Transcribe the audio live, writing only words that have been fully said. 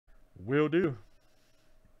Will do.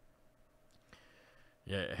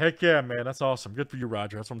 Yeah, heck yeah, man. That's awesome. Good for you,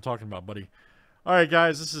 Roger. That's what I'm talking about, buddy. All right,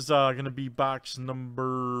 guys. This is going to be box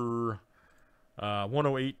number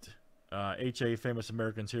 108. HA Famous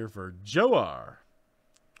Americans here for Joe R.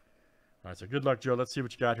 All right, so good luck, Joe. Let's see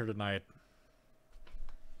what you got here tonight.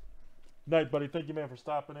 Night, buddy. Thank you, man, for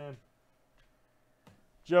stopping in.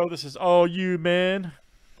 Joe, this is all you, man.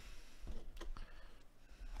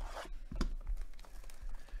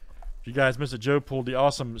 If you guys missed it, Joe pulled the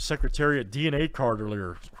awesome Secretariat DNA card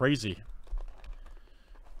earlier. It's crazy.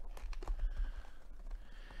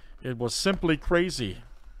 It was simply crazy.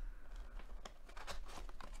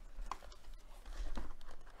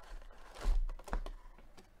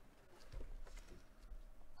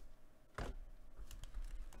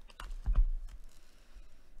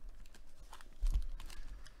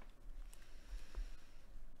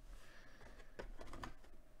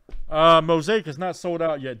 Mosaic is not sold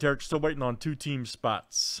out yet, Derek. Still waiting on 2 team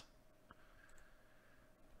spots.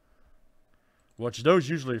 Which those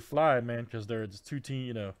usually fly, man, because they're 2 team,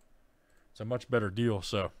 you know, it's a much better deal,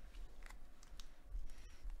 so.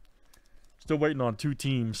 Still waiting on 2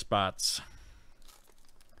 team spots.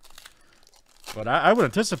 But I would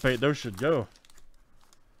anticipate those should go.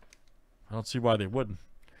 I don't see why they wouldn't.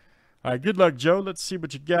 All right, good luck, Joe. Let's see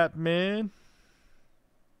what you got, man.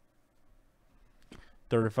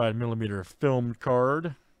 35mm film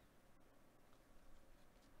card.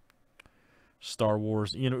 Star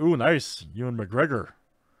Wars. Ooh, nice. Ewan McGregor.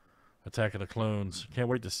 Attack of the Clones. Can't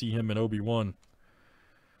wait to see him in Obi-Wan.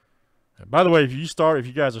 By the way, if you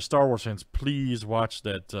guys are Star Wars fans, please watch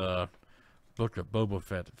that Book of Boba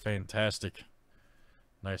Fett. Fantastic.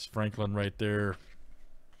 Nice Franklin right there.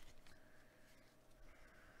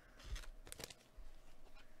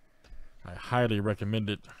 I highly recommend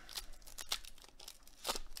it.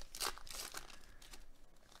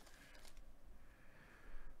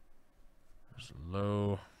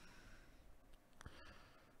 Low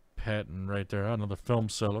patent right there. Another film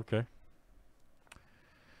cell. Okay.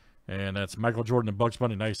 And that's Michael Jordan and Bugs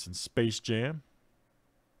Bunny. Nice in Space Jam.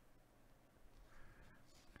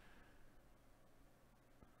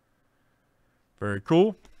 Very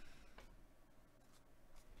cool.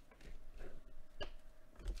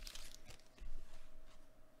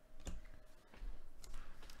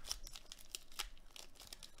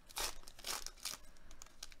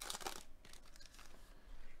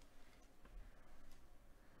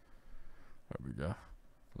 There we go.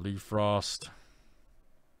 Lee Frost.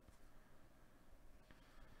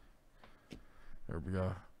 There we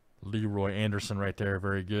go. Leroy Anderson right there.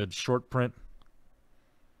 Very good. Short print.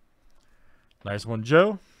 Nice one,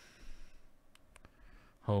 Joe.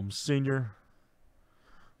 Holmes Sr.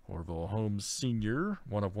 Orville Holmes Sr.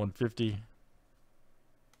 1/150.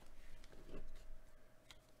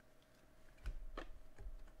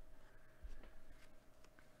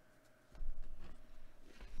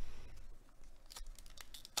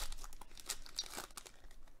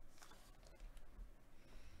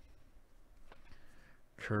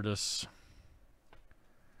 Curtis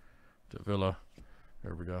Davila.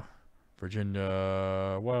 There we go.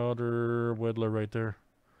 Virginia Wilder Wedler right there.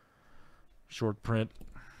 Short print.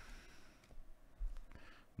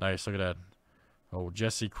 Nice. Look at that. Oh,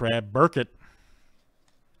 Jesse Crab Burkett.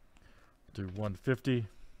 Do 150.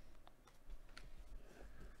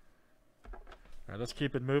 All right, let's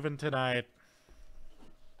keep it moving tonight.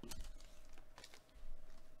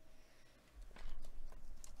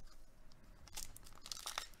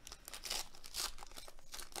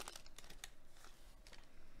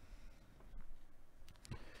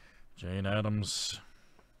 Jane Addams,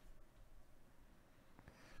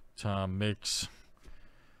 Tom Mix,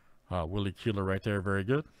 Willie Keeler right there, very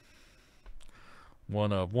good.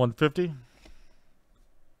 1/150.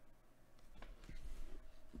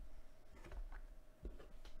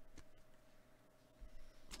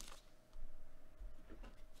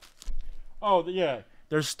 Oh yeah,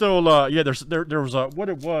 there's still yeah, there was what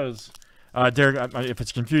it was, Derek. If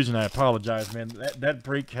it's confusing, I apologize, man. That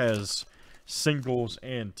break has singles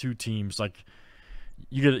and 2 teams. Like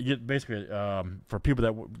you get basically for people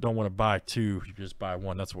that don't want to buy 2, you just buy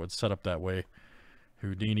 1. That's what it's set up that way.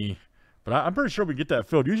 Houdini, but I'm pretty sure we get that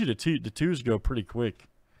filled. Usually the twos go pretty quick.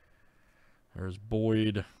 There's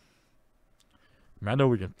Boyd. I know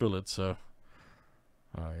we can fill it. So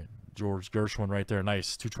all right, George Gershwin right there.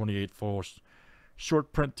 Nice 228 full.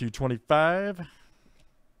 Short print 225. You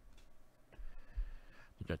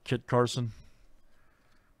got Kit Carson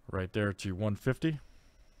right there to 150.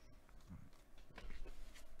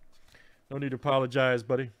 No need to apologize,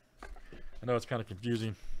 buddy. I know it's kind of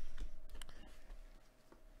confusing.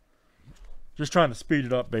 Just trying to speed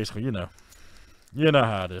it up, basically, you know. You know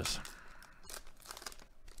how it is.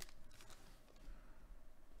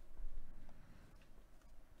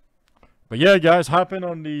 But yeah, guys, hop in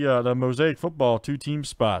on the Mosaic Football 2-team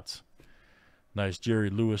spots. Nice Jerry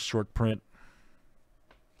Lewis short print.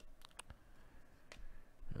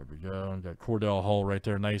 There we go. Got Cordell Hull right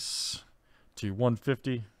there. Nice to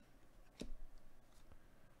 150.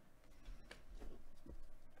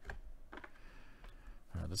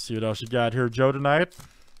 All right, let's see what else you got here, Joe, tonight.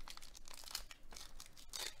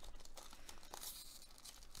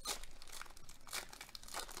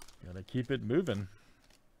 Gotta keep it moving.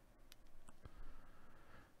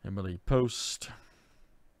 Emily Post.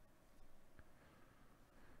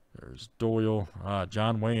 There's Doyle.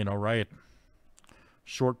 John Wayne, all right.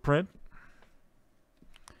 Short print.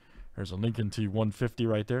 There's a Lincoln to 150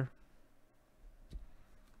 right there.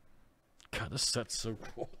 God, this set's so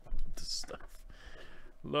cool. This stuff.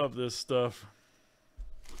 Love this stuff.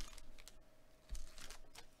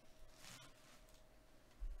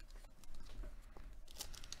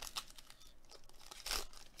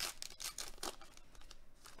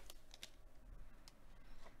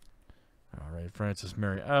 All right, Francis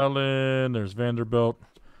Mary Allen. There's Vanderbilt.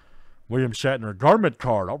 William Shatner garment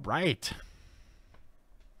card. All right.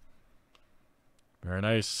 Very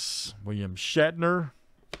nice. William Shatner.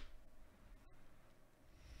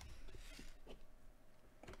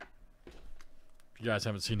 If you guys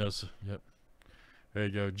haven't seen those, yep. There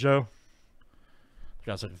you go, Joe.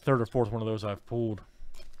 Got like the third or fourth one of those I've pulled.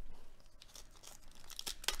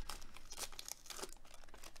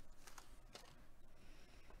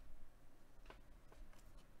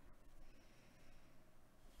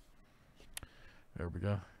 There we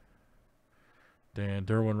go. Dan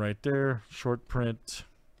Derwin right there. Short print.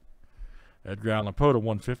 Edgar Allan Poe to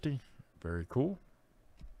 150. Very cool.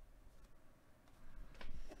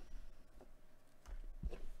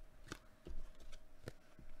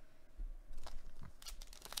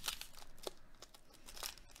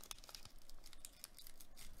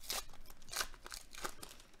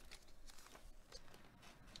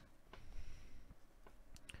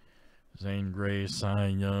 Zane Grey, Cy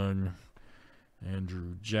Young,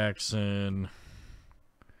 Andrew Jackson.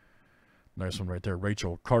 Nice one right there.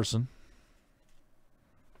 Rachel Carson.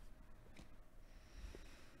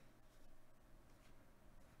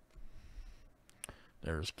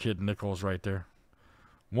 There's Kid Nichols right there.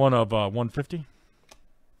 One of 150.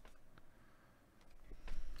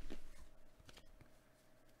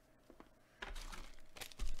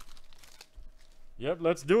 Yep,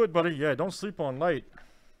 let's do it, buddy. Yeah, don't sleep on light.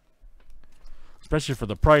 Especially for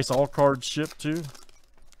the price, all cards shipped too.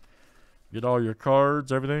 Get all your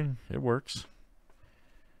cards, everything. It works.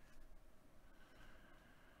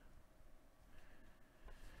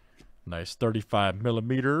 Nice 35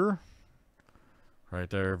 millimeter. Right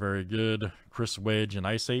there, very good. Chris Wedge and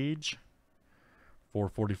Ice Age.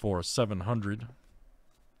 444, 700.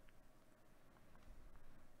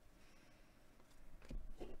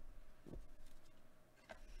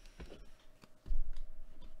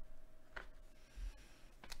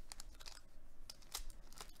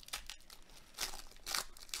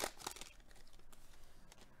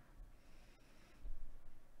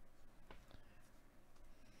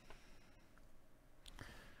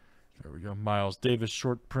 There we go. Miles Davis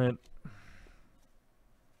short print.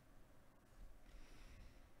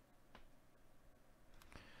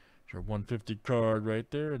 Your 150 card right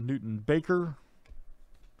there. Newton Baker.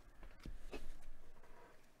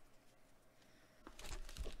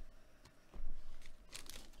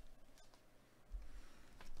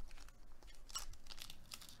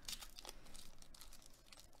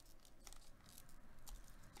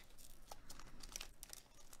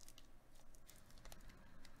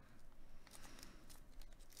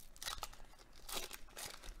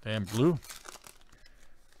 Damn blue.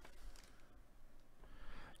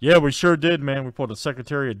 Yeah, we sure did, man. We pulled a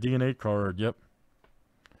Secretary of DNA card. Yep.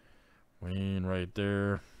 Wayne right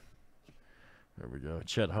there. There we go.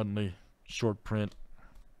 Chet Hundley. Short print.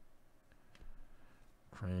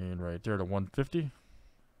 Crane right there to 150.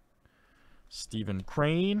 Stephen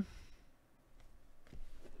Crane.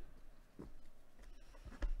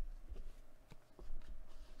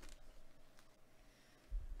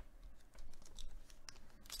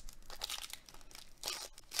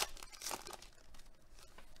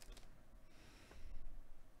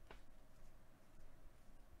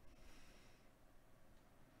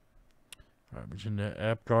 All right, Virginia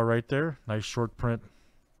Apgar right there. Nice short print.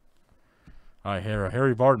 All right,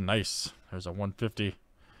 Harry Barton. Nice. There's a 150.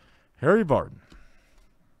 Harry Barton.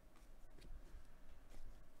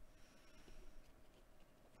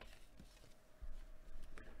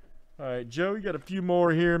 All right, Joe, you got a few more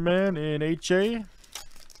here, man, in HA.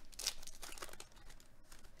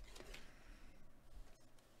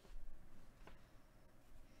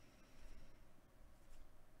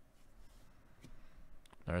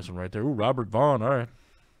 Nice one right there. Ooh, Robert Vaughn. All right.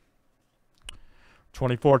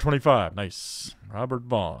 24-25. Nice. Robert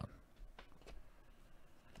Vaughn.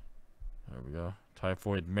 There we go.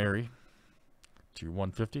 Typhoid Mary.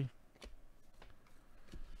 2/150.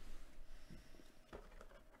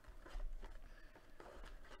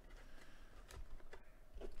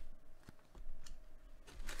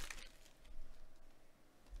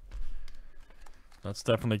 Let's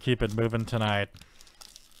definitely keep it moving tonight.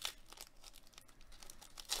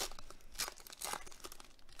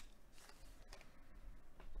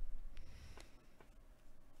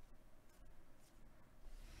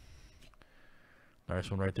 Nice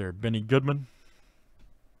one right there. Benny Goodman.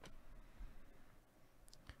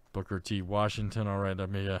 Booker T. Washington. All right,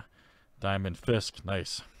 let me Diamond Fisk.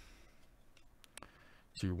 Nice.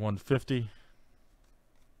 2/150.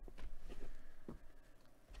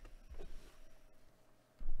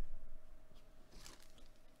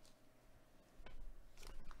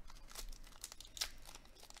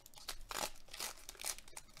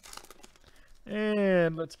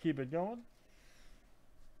 And let's keep it going.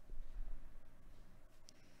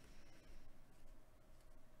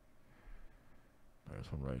 There's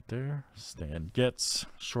one right there. Stan Getz,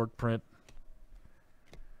 short print.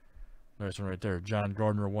 Nice one right there. John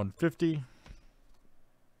Gardner, 150.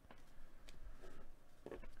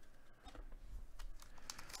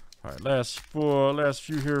 All right, last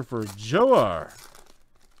few here for Joe R.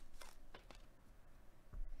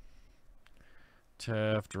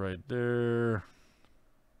 Taft right there.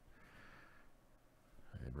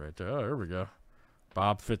 Right there. Oh, there we go.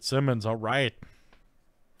 Bob Fitzsimmons. All right.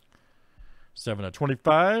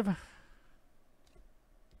 7/25.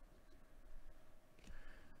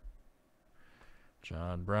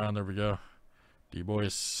 John Brown. There we go. D.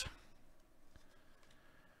 Boyce.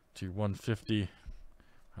 2/150.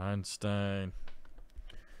 Einstein.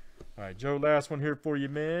 All right, Joe. Last one here for you,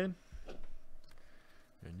 man.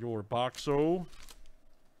 And your boxo.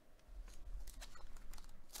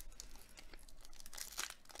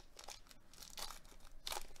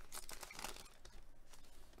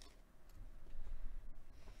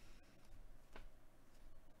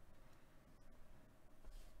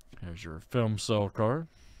 Here's your film cell card.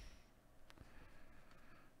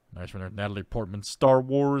 Nice one there. Natalie Portman, Star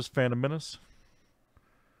Wars, Phantom Menace.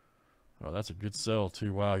 Oh, that's a good sell,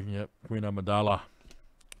 too. Wow. Yep. Queen Amidala.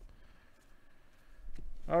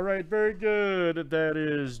 All right. Very good. That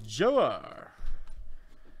is Joa.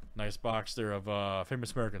 Nice box there of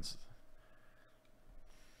Famous Americans.